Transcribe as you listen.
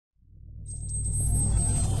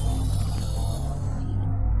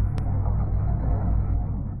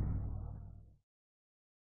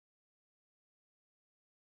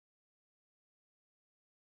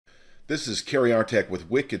This is Cary with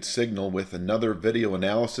Wicked Signal with another video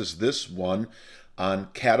analysis, this one on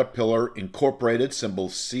Caterpillar Incorporated, symbol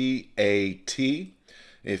CAT.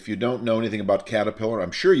 If you don't know anything about Caterpillar,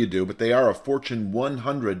 I'm sure you do, but they are a Fortune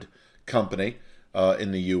 100 company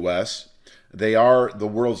in the U.S. They are the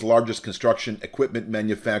world's largest construction equipment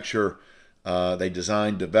manufacturer. They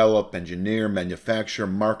design, develop, engineer, manufacture,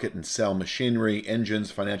 market, and sell machinery,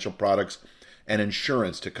 engines, financial products, and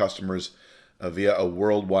insurance to customers via a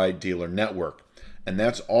worldwide dealer network. And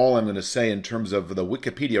that's all I'm going to say in terms of the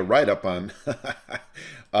Wikipedia write-up on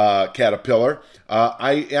Caterpillar.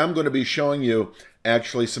 I am going to be showing you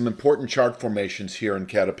actually some important chart formations here in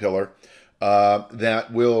Caterpillar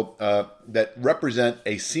that represent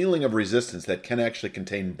a ceiling of resistance that can actually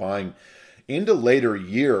contain buying into later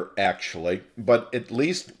year, actually, but at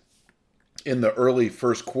least in the early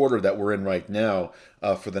first quarter that we're in right now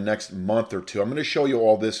for the next month or two. I'm going to show you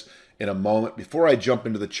all this in a moment. Before I jump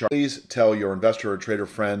into the chart, please tell your investor or trader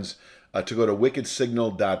friends to go to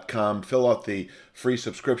wickedsignal.com, fill out the free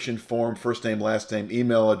subscription form, first name, last name,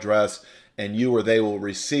 email address, and you or they will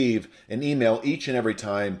receive an email each and every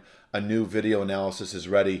time a new video analysis is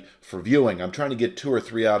ready for viewing. I'm trying to get 2 or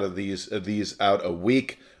 3 out of these out a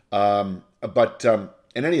week. But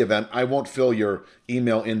in any event, I won't fill your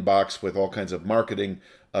email inbox with all kinds of marketing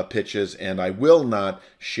pitches, and I will not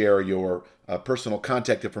share your personal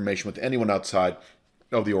contact information with anyone outside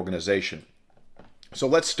of the organization. So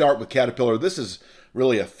let's start with Caterpillar. This is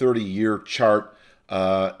really a 30-year chart,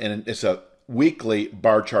 and it's a weekly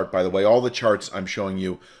bar chart, by the way. All the charts I'm showing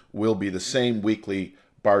you will be the same weekly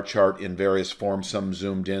bar chart in various forms, some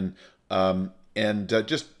zoomed in. And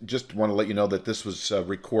just want to let you know that this was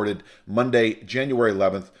recorded Monday, January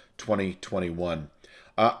 11th, 2021.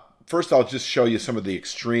 First, I'll just show you some of the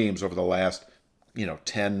extremes over the last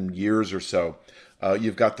 10 years or so.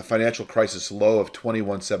 You've got the financial crisis low of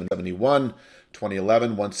 21,771,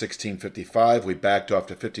 2011, 116.55. We backed off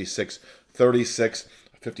to 56.36,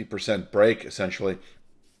 50% break essentially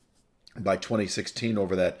by 2016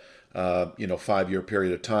 over that 5-year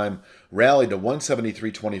period of time. Rallied to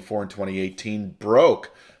 173.24 in 2018,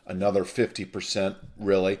 broke another 50%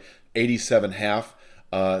 really,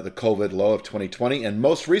 87.5, the COVID low of 2020, and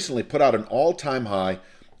most recently put out an all-time high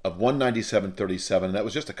of 197.37, and that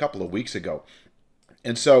was just a couple of weeks ago.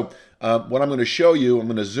 And so what I'm going to show you, I'm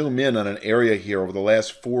going to zoom in on an area here over the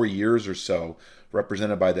last 4 years or so,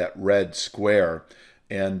 represented by that red square,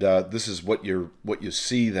 and this is what you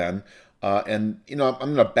see then. I'm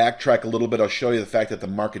going to backtrack a little bit. I'll show you the fact that the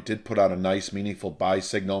market did put out a nice, meaningful buy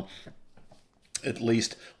signal, at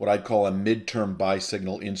least what I'd call a midterm buy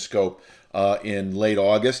signal in scope in late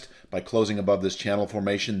August by closing above this channel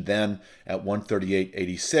formation, then at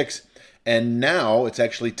 138.86. And now it's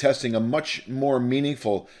actually testing a much more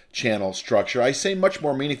meaningful channel structure. I say much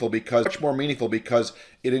more meaningful because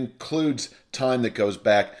it includes time that goes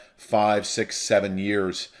back 5, 6, 7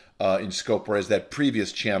 years in scope, whereas that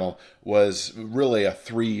previous channel was really a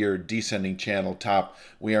 3-year descending channel top.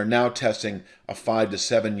 We are now testing a 5 to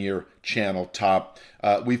 7 year channel top.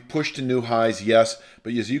 We've pushed to new highs, yes,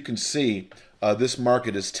 but as you can see, this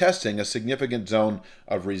market is testing a significant zone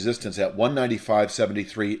of resistance at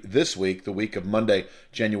 195.73 this week, the week of Monday,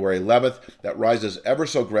 January 11th. That rises ever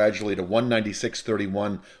so gradually to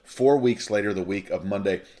 196.31 4 weeks later, the week of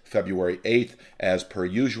Monday, February 8th. As per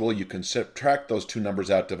usual, you can subtract those two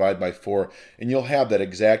numbers out, divide by 4, and you'll have that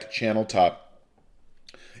exact channel top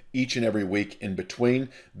each and every week in between.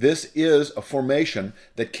 This is a formation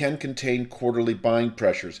that can contain quarterly buying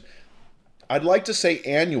pressures. I'd like to say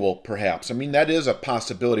annual, perhaps. I mean, that is a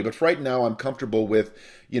possibility, but right now I'm comfortable with,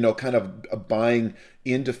 kind of a buying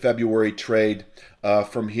into February trade.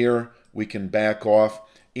 From here, we can back off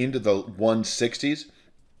into the 160s.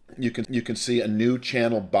 You can see a new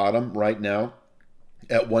channel bottom right now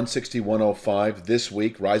at 161.05 this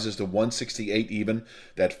week, rises to 168 even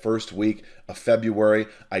that first week of February.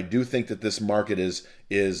 I do think that this market is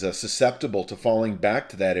susceptible to falling back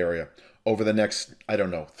to that area over the next,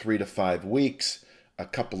 3 to 5 weeks, a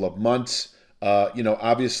couple of months.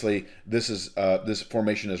 Obviously this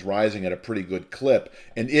formation is rising at a pretty good clip,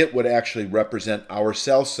 and it would actually represent our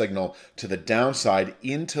sell signal to the downside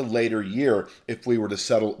into later year if we were to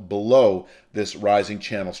settle below this rising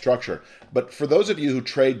channel structure. But for those of you who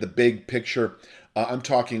trade the big picture, I'm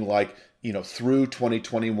talking like through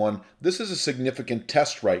 2021, this is a significant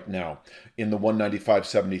test right now in the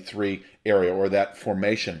 195.73 area, or that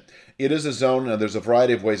formation. It is a zone, and there's a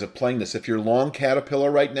variety of ways of playing this. If you're long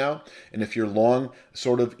Caterpillar right now, and if you're long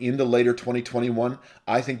sort of into later 2021,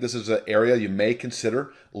 I think this is an area you may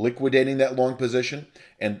consider liquidating that long position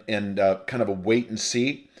and kind of a wait and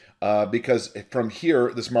see because from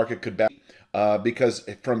here this market could back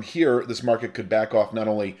off not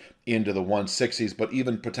only into the 160s but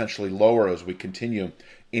even potentially lower as we continue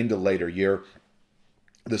into later year.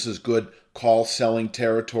 This is good call selling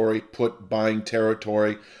territory, put buying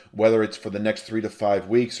territory, whether it's for the next 3 to 5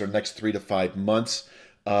 weeks or next 3 to 5 months.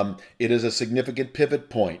 It is a significant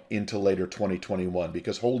pivot point into later 2021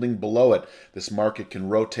 because holding below it, this market can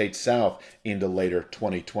rotate south into later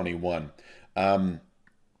 2021. I'm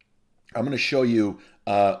going to show you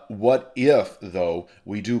what if, though,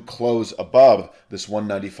 we do close above this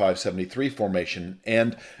 195.73 formation.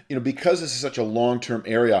 And, because this is such a long-term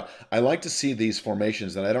area, I like to see these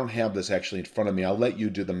formations, and I don't have this actually in front of me. I'll let you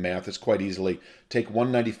do the math. It's quite easily. Take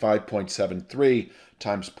 195.73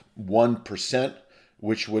 times 1%,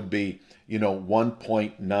 which would be,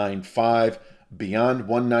 1.95 beyond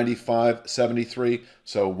 195.73.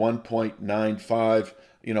 So 1.95.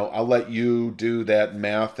 I'll let you do that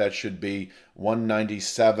math. That should be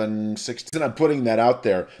 197.60. And I'm putting that out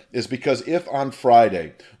there is because if on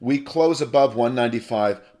Friday we close above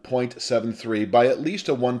 195.73 by at least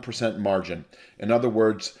a 1% margin, in other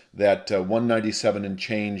words, that 197 and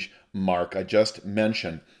change mark I just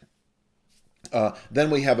mentioned,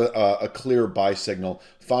 then we have a clear buy signal,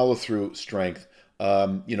 follow through strength,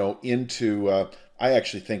 into, I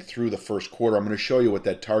actually think through the first quarter. I'm going to show you what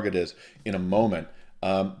that target is in a moment.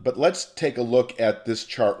 But let's take a look at this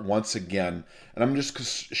chart once again, and I'm just going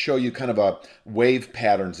to show you kind of a wave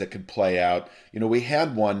patterns that could play out. We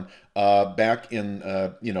had one back in,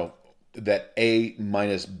 that A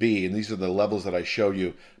minus B, and these are the levels that I showed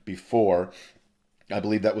you before. I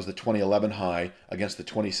believe that was the 2011 high against the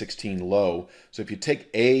 2016 low. So if you take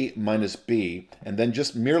A minus B and then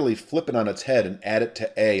just merely flip it on its head and add it to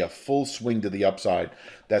a full swing to the upside,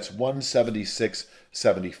 that's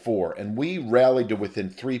 176.74. And we rallied to within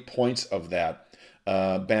 3 points of that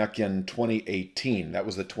back in 2018. That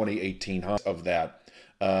was the 2018 high of that.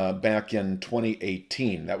 Back in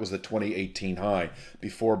 2018. That was the 2018 high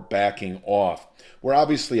before backing off. We're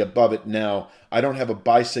obviously above it now. I don't have a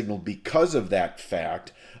buy signal because of that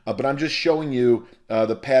fact, but I'm just showing you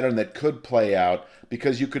the pattern that could play out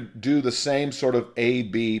because you could do the same sort of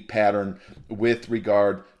A-B pattern with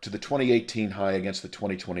regard to the 2018 high against the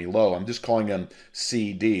 2020 low. I'm just calling them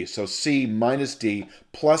C-D. So C minus D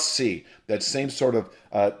plus C, that same sort of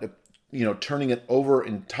turning it over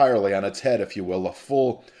entirely on its head, if you will, a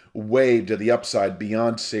full wave to the upside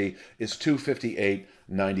beyond C is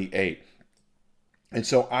 258.98. And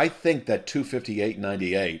so I think that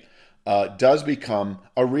 258.98 does become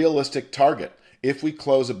a realistic target if we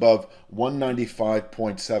close above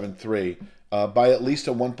 195.73 by at least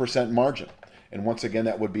a 1% margin. And once again,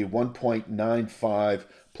 that would be 1.95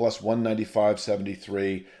 plus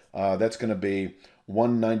 195.73. That's going to be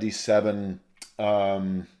 197.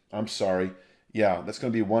 I'm sorry. Yeah, that's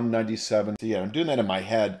going to be 197. Yeah, I'm doing that in my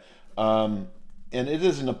head. And it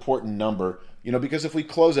is an important number, because if we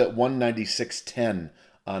close at 196.10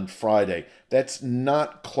 on Friday, that's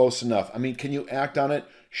not close enough. I mean, can you act on it?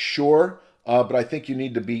 Sure. But I think you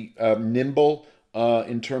need to be nimble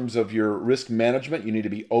in terms of your risk management. You need to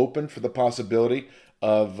be open for the possibility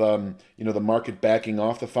of, the market backing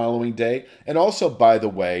off the following day. And also, by the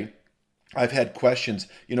way, I've had questions,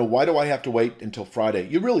 why do I have to wait until Friday?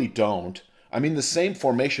 You really don't. I mean, the same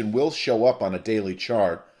formation will show up on a daily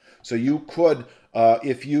chart. So you could,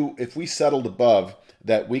 if we settled above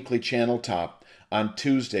that weekly channel top on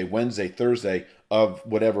Tuesday, Wednesday, Thursday of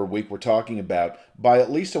whatever week we're talking about, by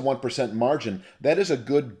at least a 1% margin, that is a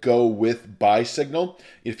good go with buy signal.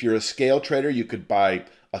 If you're a scale trader, you could buy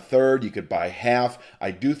a third, you could buy half.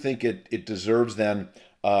 I do think it deserves then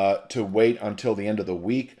to wait until the end of the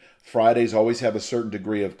week. Fridays always have a certain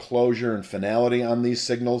degree of closure and finality on these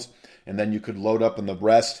signals, and then you could load up on the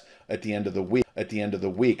rest at the end of the week.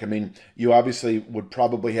 I mean, you obviously would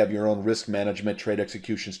probably have your own risk management, trade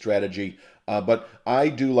execution strategy, but I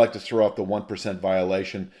do like to throw out the 1%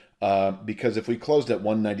 violation because if we closed at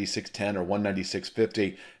 196.10 or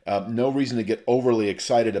 196.50, no reason to get overly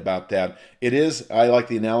excited about that. I like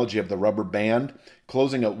the analogy of the rubber band.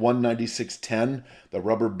 Closing at 196.10, the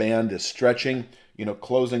rubber band is stretching,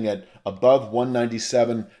 closing at above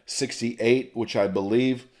 197.68, which I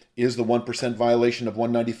believe is the 1% violation of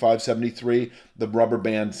 195.73, the rubber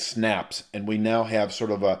band snaps, and we now have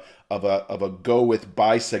sort of a go with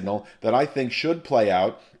buy signal that I think should play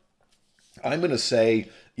out. I'm going to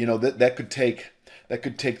say, that could take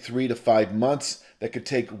 3 to 5 months. That could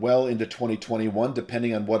take well into 2021,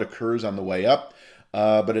 depending on what occurs on the way up.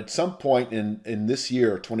 But at some point in this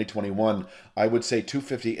year, 2021, I would say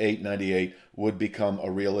 258.98 would become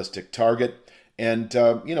a realistic target. And,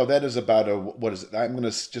 that is about what is it? I'm going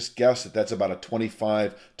to just guess that that's about a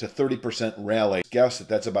 25 to 30% rally. Guess that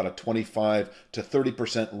that's about a 25 to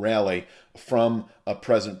 30% rally from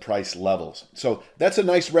present price levels. So that's a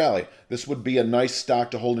nice rally. This would be a nice stock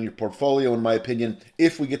to hold in your portfolio, in my opinion,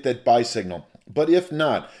 if we get that buy signal. But if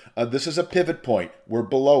not, this is a pivot point. We're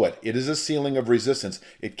below it. It is a ceiling of resistance.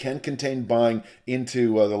 It can contain buying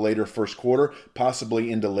into the later first quarter, possibly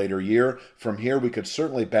into later year. From here, we could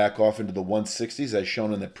certainly back off into the 160s as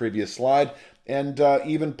shown in the previous slide, and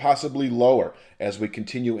even possibly lower as we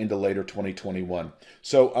continue into later 2021.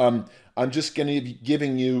 So I'm just going to be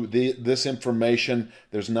giving you this information.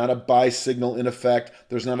 There's not a buy signal in effect.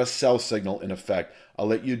 There's not a sell signal in effect. I'll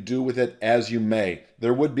let you do with it as you may.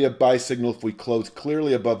 There would be a buy signal if we close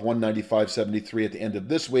clearly above 195.73 at the end of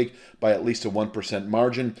this week by at least a 1%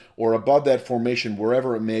 margin, or above that formation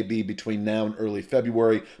wherever it may be between now and early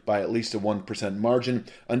February by at least a 1% margin.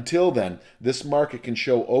 Until then, this market can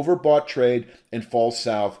show overbought trade and fall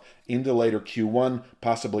south into later Q1,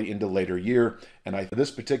 possibly into later year. And this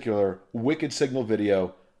particular wicked signal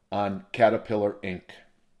video on Caterpillar Inc.